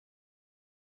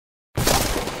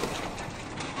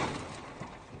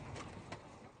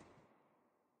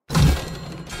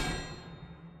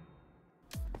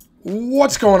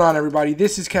What's going on, everybody?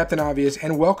 This is Captain Obvious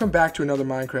and welcome back to another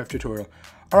Minecraft tutorial.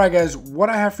 Alright guys, what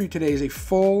I have for you today is a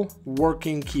full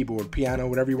working keyboard, piano,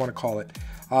 whatever you want to call it.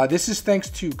 This is thanks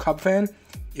to Cubfan.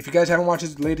 If you guys haven't watched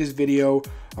his latest video,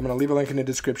 I'm going to leave a link in the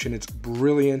description. It's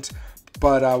brilliant.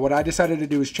 But what I decided to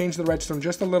do is change the redstone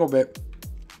just a little bit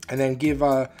and then give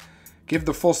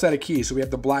the full set of keys. So we have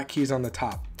the black keys on the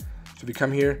top. So if you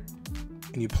come here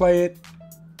and you play it,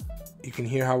 you can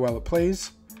hear how well it plays.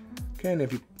 Okay, and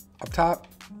if you up top,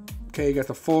 okay, you got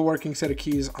the full working set of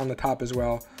keys on the top as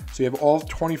well. So you have all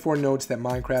 24 notes that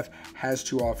Minecraft has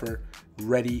to offer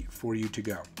ready for you to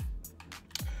go.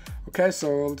 Okay,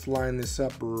 so let's line this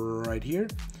up right here.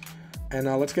 And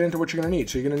let's get into what you're going to need.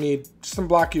 So you're going to need some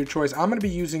block of your choice. I'm going to be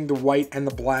using the white and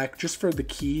the black just for the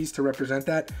keys to represent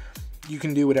that. You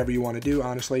can do whatever you want to do,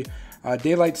 honestly.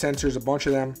 Daylight sensors, a bunch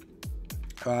of them.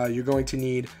 You're going to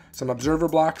need some observer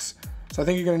blocks. So I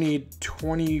think you're going to need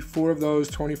 24 of those,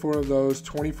 24 of those,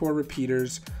 24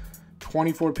 repeaters,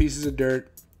 24 pieces of dirt.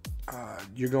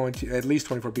 You're going to at least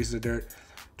 24 pieces of dirt,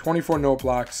 24 note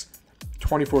blocks,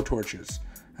 24 torches.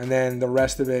 And then the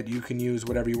rest of it, you can use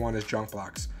whatever you want as junk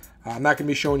blocks. I'm not going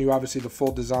to be showing you, obviously, the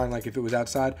full design like if it was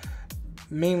outside.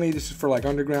 Mainly, this is for like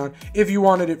underground. If you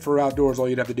wanted it for outdoors, all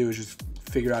you'd have to do is just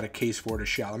figure out a case for it, a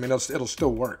shell. I mean, it'll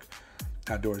still work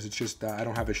outdoors. It's just I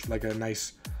don't have like a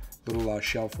nice little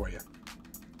shell for you.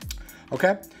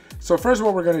 Okay, so first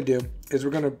what we're going to do is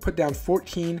we're going to put down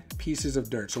 14 pieces of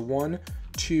dirt. So 1,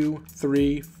 2,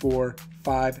 3, 4,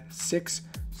 5, 6,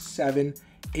 7,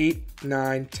 8,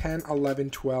 9, 10, 11,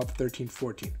 12, 13,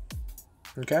 14.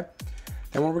 Okay,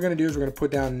 and what we're going to do is we're going to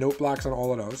put down note blocks on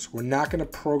all of those. We're not going to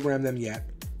program them yet.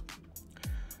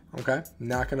 Okay,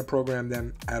 not going to program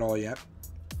them at all yet.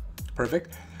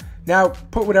 Perfect. Now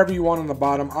put whatever you want on the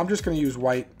bottom. I'm just going to use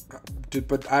white.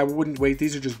 But I wouldn't wait.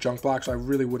 These are just junk blocks, so I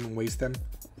really wouldn't waste them.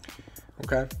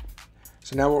 Okay.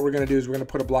 So now what we're going to do is we're going to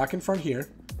put a block in front here.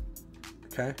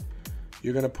 Okay.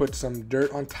 You're going to put some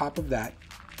dirt on top of that.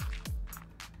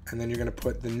 And then you're going to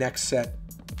put the next set.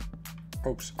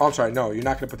 Oops. Oh, I'm sorry. No, you're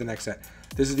not going to put the next set.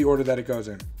 This is the order that it goes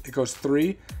in. It goes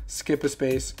 3, skip a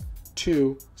space,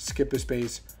 2, skip a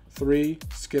space, 3,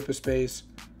 skip a space,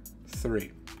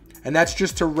 3. And that's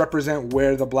just to represent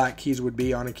where the black keys would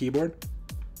be on a keyboard.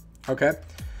 Okay,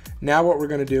 now what we're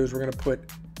going to do is we're going to put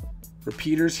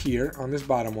repeaters here on this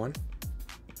bottom one,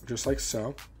 just like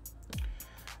so.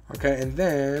 Okay, and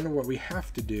then what we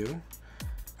have to do,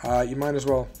 you might as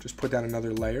well just put down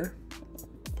another layer,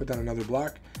 put down another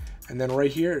block, and then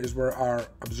right here is where our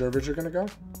observers are going to go.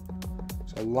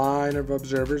 So a line of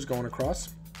observers going across.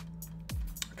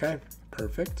 Okay,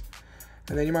 perfect.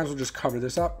 And then you might as well just cover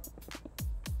this up,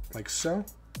 like so.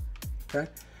 Okay,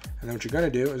 and then what you're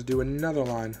going to do is do another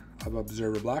line of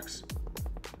observer blocks.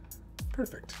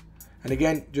 Perfect. And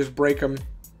again, just break them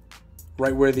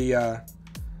right where the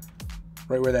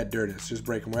right where that dirt is. Just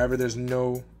break them wherever there's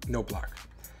no block.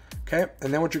 Okay,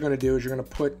 and then what you're going to do is you're going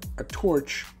to put a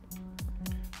torch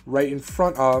right in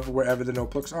front of wherever the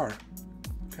notebooks are.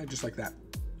 Okay, just like that.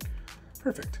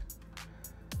 Perfect.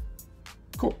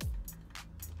 Cool.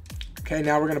 Okay,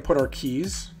 now we're going to put our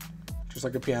keys, just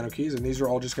like the piano keys, and these are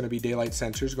all just going to be daylight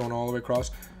sensors going all the way across.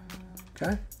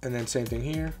 Okay, and then same thing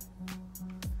here,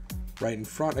 right in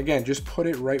front. Again, just put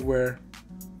it right where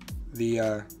the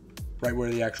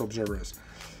actual observer is.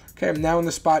 Okay, now in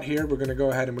the spot here, we're going to go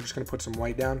ahead and we're just going to put some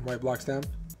white blocks down.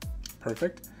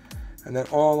 Perfect. And then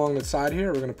all along the side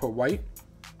here, we're going to put white.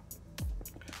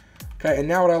 Okay, and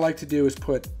now what I like to do is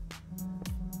put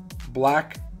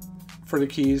black for the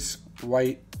keys,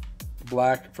 white,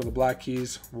 black for the black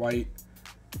keys, white,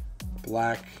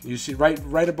 black. You see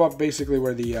right above basically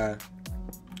where the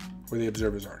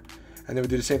observers are. And then we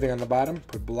do the same thing on the bottom.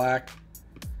 Put black,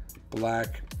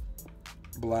 black,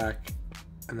 black,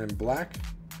 and then black.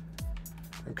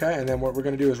 Okay, and then what we're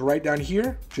going to do is right down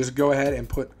here, just go ahead and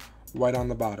put white on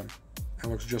the bottom. And it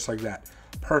looks just like that.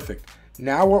 Perfect.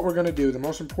 Now what we're going to do, the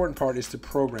most important part is to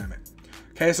program it.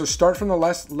 Okay, so start from the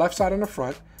left side on the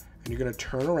front, and you're going to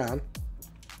turn around.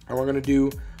 And we're going to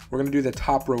do the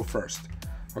top row first.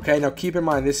 Okay, now keep in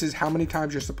mind, this is how many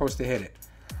times you're supposed to hit it.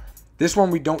 This one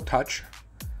we don't touch.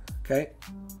 Okay,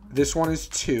 this one is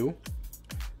 2.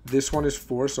 This one is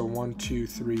 4, so 1, 2,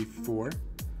 3, 4.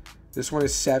 This one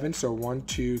is 7, so 1,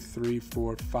 2, 3,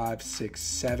 4, 5, 6,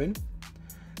 7.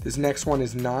 This next one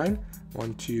is 9.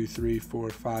 1, 2, 3, 4,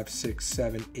 5, 6,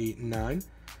 7, 8, 9.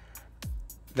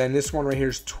 Then this one right here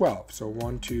is 12. So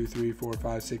 1, 2, 3, 4,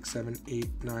 5, 6, 7,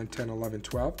 8, 9, 10, 11,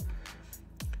 12.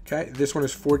 Okay, this one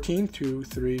is 14. 2,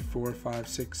 3, 4, 5,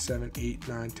 6, 7, 8,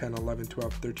 9, 10, 11,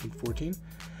 12, 13, 14.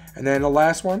 And then the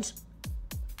last ones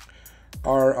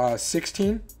are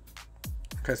 16,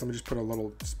 Okay, so let me just put a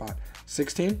little spot.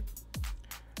 16,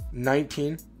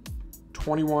 19,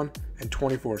 21, and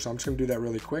 24. So I'm just going to do that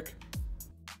really quick.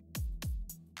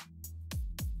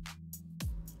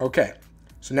 Okay,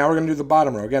 so now we're going to do the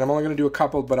bottom row. Again, I'm only going to do a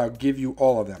couple, but I'll give you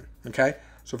all of them. Okay,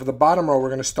 so for the bottom row, we're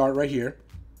going to start right here.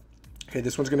 Okay,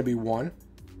 this one's going to be 1.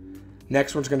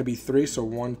 Next one's going to be 3, so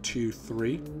 1, 2,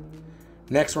 3.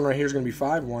 Next one right here is going to be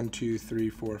 5. 1, 2, 3,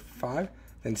 4, 5.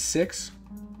 Then 6.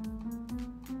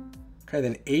 Okay,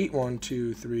 then 8. 1,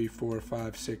 2, 3, 4,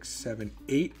 5, 6, 7,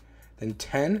 8. Then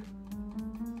 10.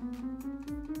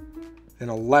 Then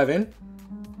 11.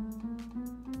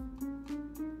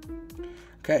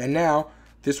 Okay, and now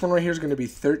this one right here is going to be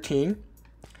 13.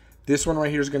 This one right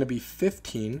here is going to be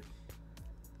 15,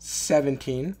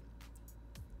 17,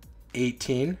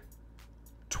 18,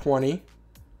 20,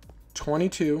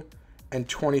 22, and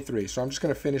 23. So I'm just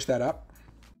going to finish that up.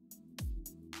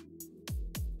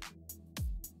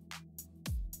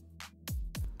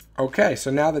 Okay, so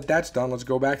now that that's done, let's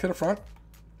go back to the front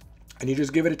and you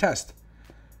just give it a test.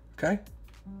 Okay?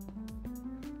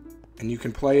 And you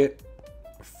can play it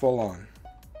full on.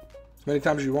 As many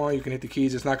times as you want, you can hit the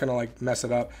keys. It's not going to like mess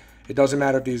it up. It doesn't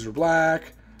matter if these are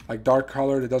black, like dark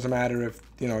colored. It doesn't matter if,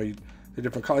 you know, the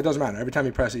different color. It doesn't matter. Every time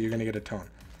you press it, you're going to get a tone.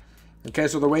 Okay,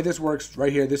 so the way this works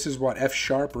right here, this is what, F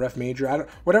sharp or F major,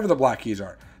 whatever the black keys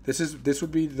are. This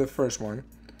would be the first one.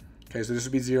 Okay, so this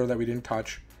would be 0 that we didn't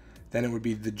touch. Then it would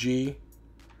be the G,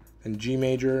 then G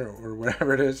major or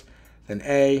whatever it is, then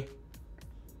A.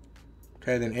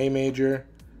 Okay, then A major,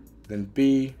 then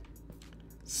B,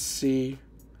 C,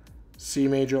 C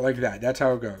major, like that. That's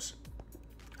how it goes.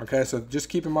 Okay, so just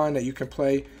keep in mind that you can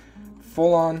play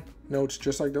full-on notes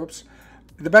just like those.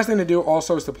 The best thing to do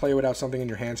also is to play without something in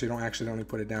your hand so you don't accidentally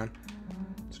put it down.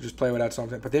 So just play without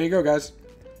something. But there you go, guys.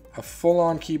 A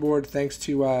full-on keyboard thanks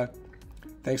to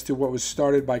what was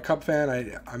started by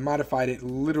Cubfan. I modified it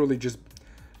literally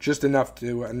just enough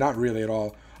to, not really at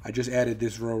all. I just added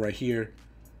this row right here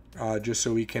just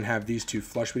so we can have these two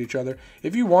flush with each other.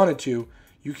 If you wanted to,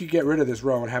 you could get rid of this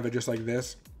row and have it just like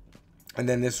this. And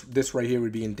then this right here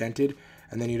would be indented.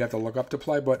 And then you'd have to look up to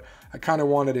play. But I kind of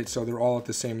wanted it so they're all at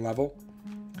the same level.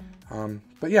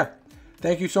 But yeah,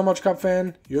 thank you so much,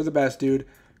 Cubfan. You're the best, dude.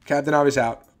 Captain Obvious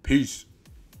out. Peace.